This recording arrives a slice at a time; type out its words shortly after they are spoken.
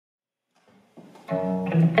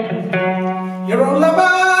You're on la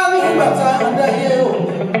bani batanda yo.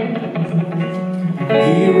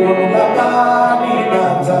 You're on la bani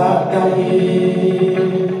batanda ye.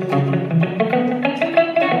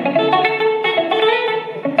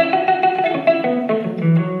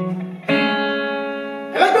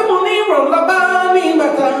 Like the money roll la bani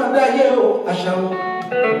batanda yo. Asham.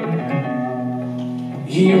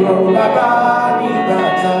 You're on la bani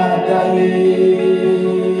batanda ye.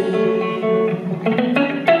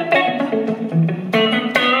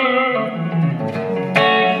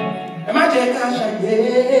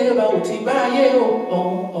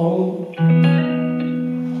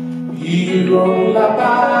 Hiro la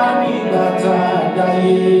bani batanda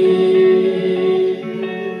ye.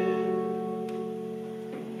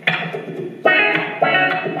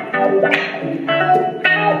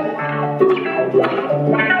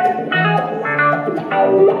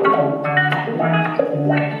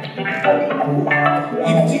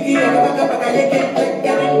 Ibitiki akabaka bakayeke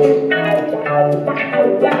chekerenge.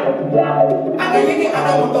 Akayeke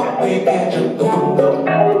akamoto kweke chekondo.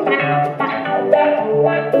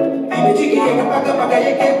 Ibitiki akabaka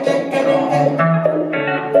bakayeke chekerenge.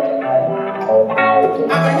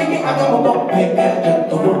 Akayeke akamoto kweke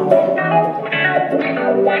chekondo.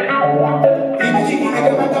 Ibitiki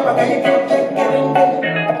akabaka bakayeke chekerenge.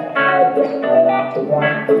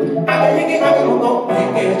 Akayeke akamoto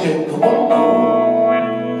kweke chekondo.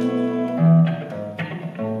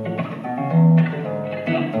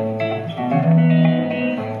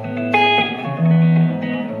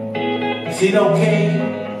 Is it okay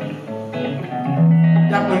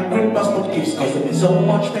that my green passport keeps causing me so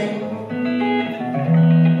much pain?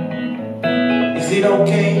 Is it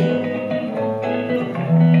okay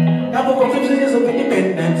that for 50 years of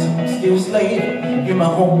independence I'm still slave in my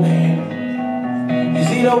homeland? Is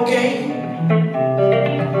it okay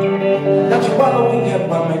that you're following up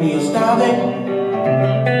while many are starving?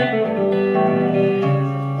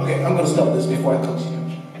 Okay, I'm gonna stop this before I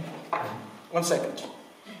continue. 1 second.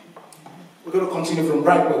 We're going to continue from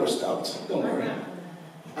right where we stopped. Don't worry.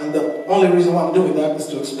 And the only reason why I'm doing that is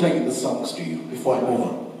to explain the songs to you before I move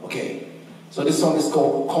on. Okay? So this song is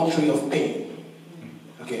called Country of Pain.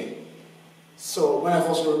 Okay? So when I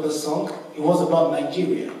first wrote this song, it was about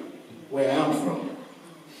Nigeria, where I am from.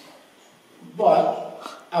 But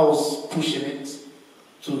I was pushing it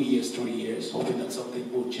 2 years, 3 years, hoping that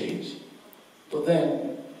something would change. But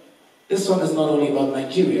then, this song is not only about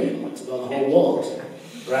Nigeria anymore, it's about the whole world.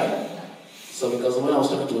 Right? So because when I was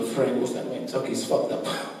talking to a friend who was like, man, Turkey's fucked up.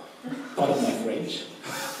 Pardon my French.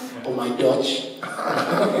 Or my Dutch.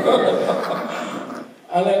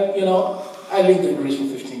 And then, you know, I lived in Greece for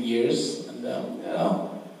 15 years. And, you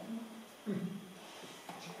know,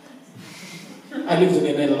 I lived in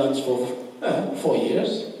the Netherlands for 4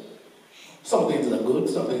 years. Some things are good,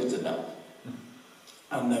 some things are not.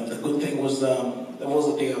 And the good thing was, there was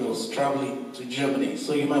a day I was traveling to Germany.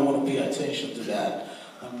 So you might want to pay attention to that.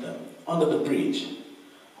 And under the bridge,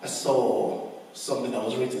 I saw something that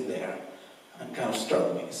was written there and kind of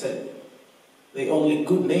struck me. It said, the only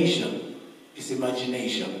good nation is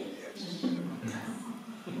imagination.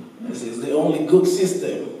 It says, the only good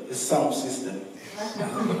system is sound system.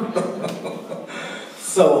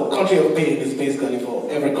 So, Country of Pain is basically for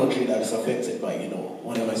every country that is affected by, you know,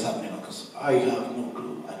 whatever is happening. Because I have no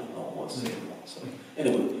clue. I don't know what's going on. So,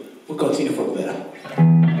 anyway, we'll continue from there.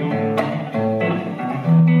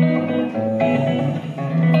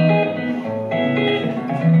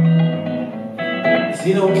 Is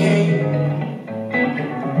it okay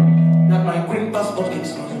that my green passport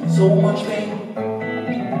keeps causing so much pain?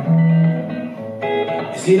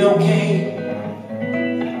 Is it okay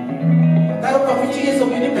that over 50 years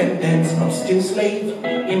of independence I'm still slave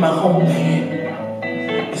in my homeland?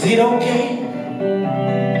 Is it okay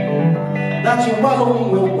that you're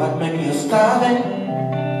wallowing with what many are starving?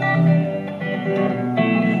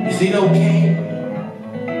 Is it okay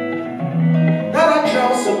that I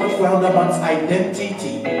draw so much round about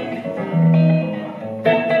identity?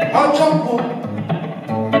 I'll jump up,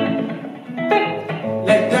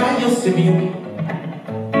 let down your simeon.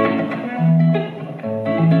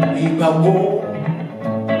 Ìgbàgbọ́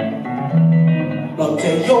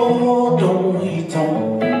lọ́tẹ̀ yóò dùn ìtàn.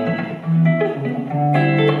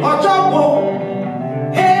 Ọjọ́ wo,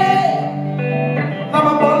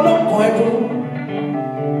 lábàbọ̀ lóko ẹ̀dùn.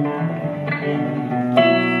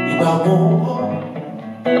 Ìgbàgbọ́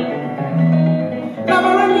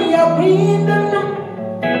lábàrá mi àbí dáná.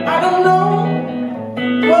 I don't know.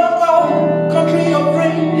 Well, country of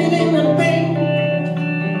rain, living in pain.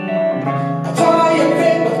 I try and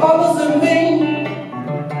pray, but all is in vain.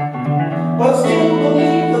 But still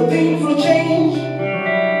believe that things will change.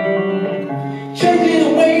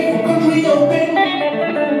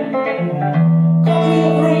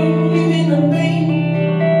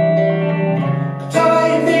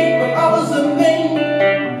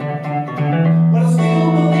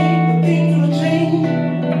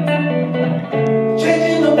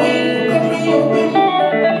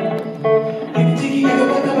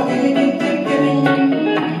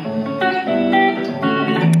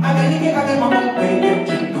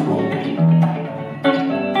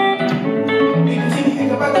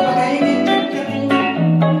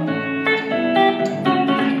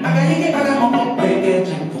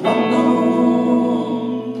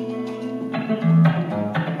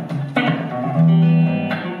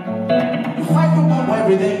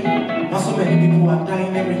 every day. Not so many people are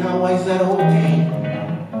dying every hour. Why is that okay?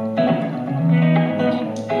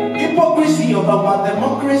 Hypocrisy of our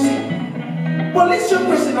democracy. Police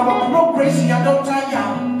pressing our bureaucracy. I don't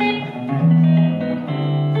tire.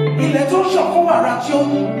 Electoral shock for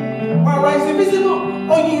Marachoni. Why is invisible?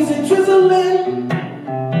 Oh, he's in Switzerland.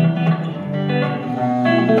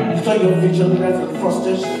 You turn your vigilance and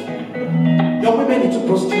frosters. Your women into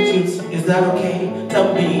prostitutes. Is that okay?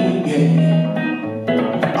 Tell me, yeah.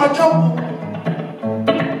 I jump.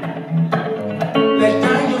 Let's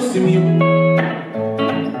die, you see me.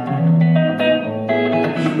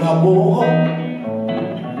 You are more.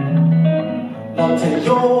 Not tell you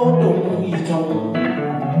don't.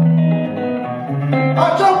 I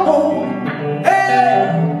jump. Hey.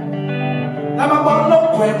 I'm about no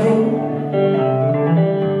bedroom.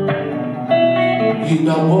 You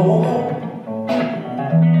know more.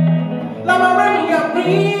 Like my rain, I'm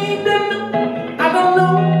breathing. I don't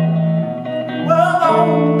know.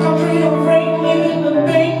 Well, country of rain, living in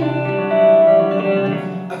pain.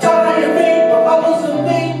 I try to pain, but I lose in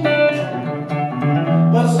pain.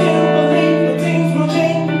 But still believe that things will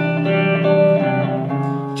change.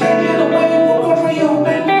 Changing the way for country of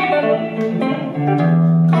pain.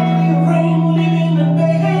 Country of rain, living in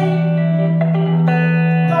pain.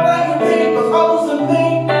 Try to pain, but I lose in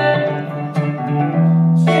pain.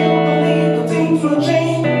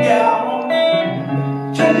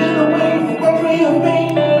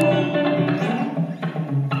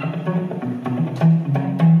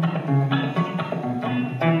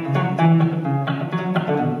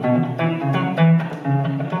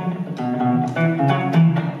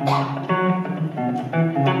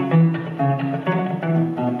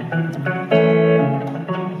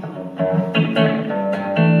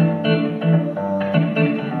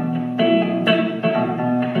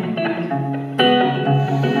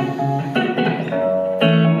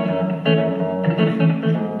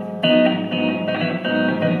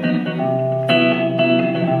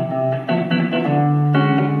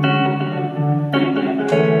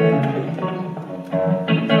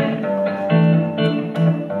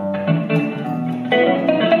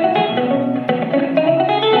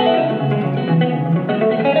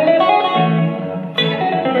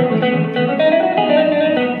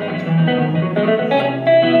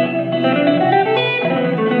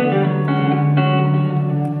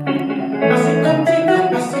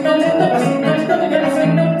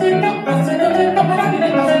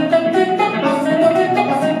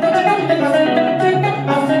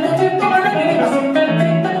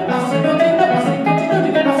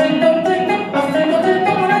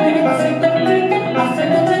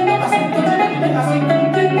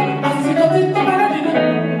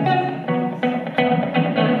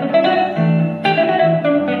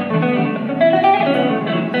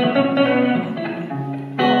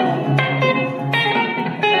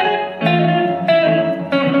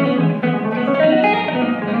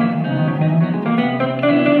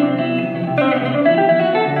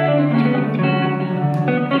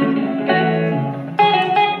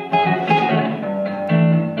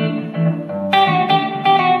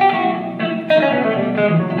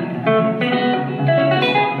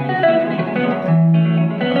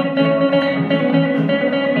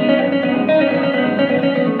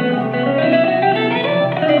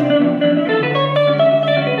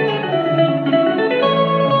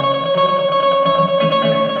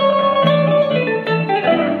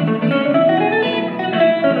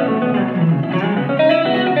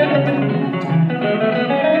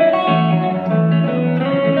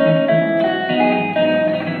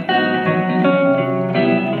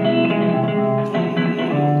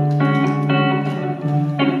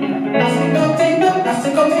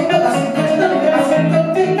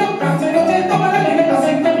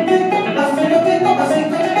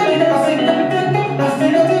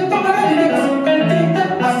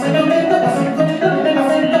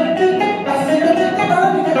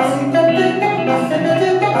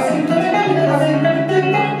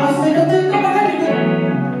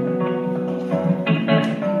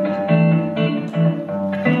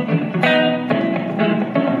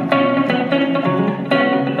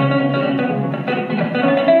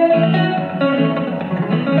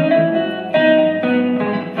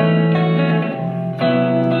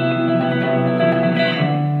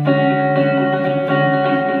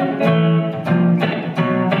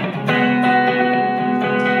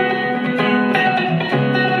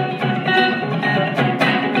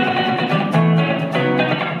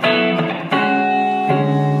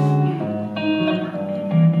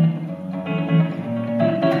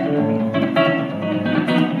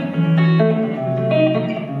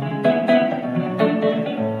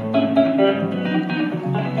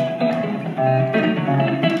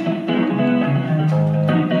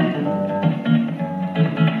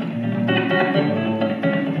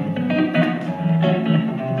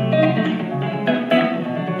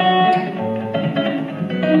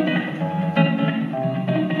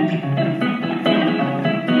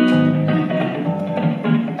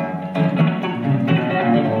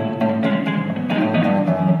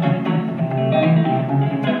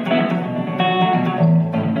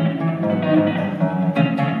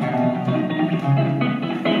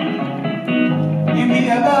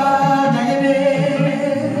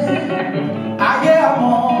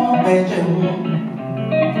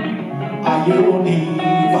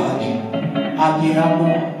 vaji, agiamo,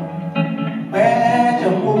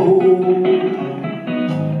 bejamo.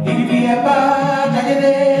 Ibi eba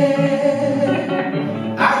jagede,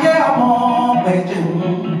 agiamo, bejamo.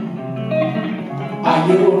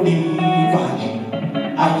 Aye oni vaji,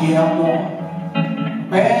 agiamo,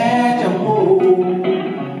 bejamo.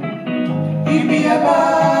 Ibi eba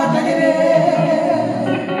jagede,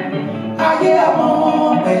 agiamo,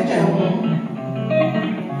 bejamo.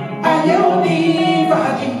 Aye oni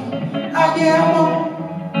vaji, agiamo,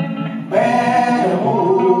 bejamo.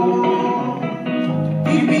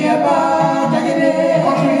 Ibi eba jagede,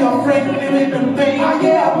 country of friend living in vain.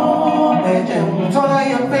 Agiamo, bejamo. Thought I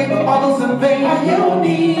had faith, but all is in vain. Aye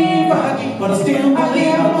oni vaji, but I still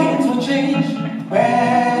believe things will change.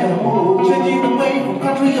 Bejamo, changing the way from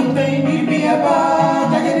country of vain. Ibi eba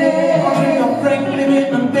jagede, country of friend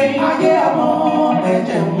living in vain. Agiamo,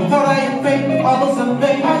 bejamo. Thought I had faith, but all is in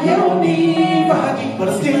vain. Aye oni vaji, but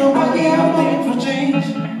I still believe things will change.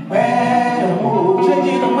 Bejamo,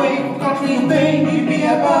 changing the way from country of vain. Ibi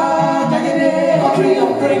eba jagede, country of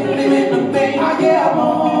friend living in vain. Agiamo,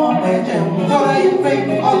 bejamo. Thought I had faith,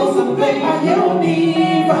 but all is in vain. Aye oni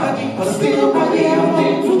vaji, but I still believe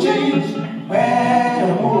things will change.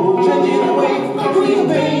 Bejamo, changing the way from country of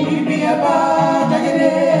vain. Ibi eba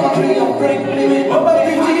jagede, country of friend living in vain. Over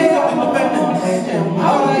 50 years of independence,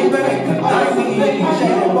 how I beg, I see,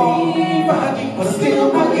 Bejamo, but I still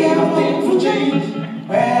believe things will change.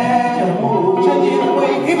 Bejamo, changing the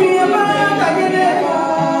way. Ibi eba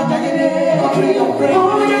jagede, country of friend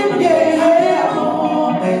living in vain.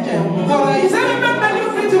 Bejamo, thought I said it back when you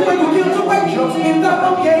kill to wake shows in the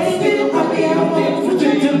okay.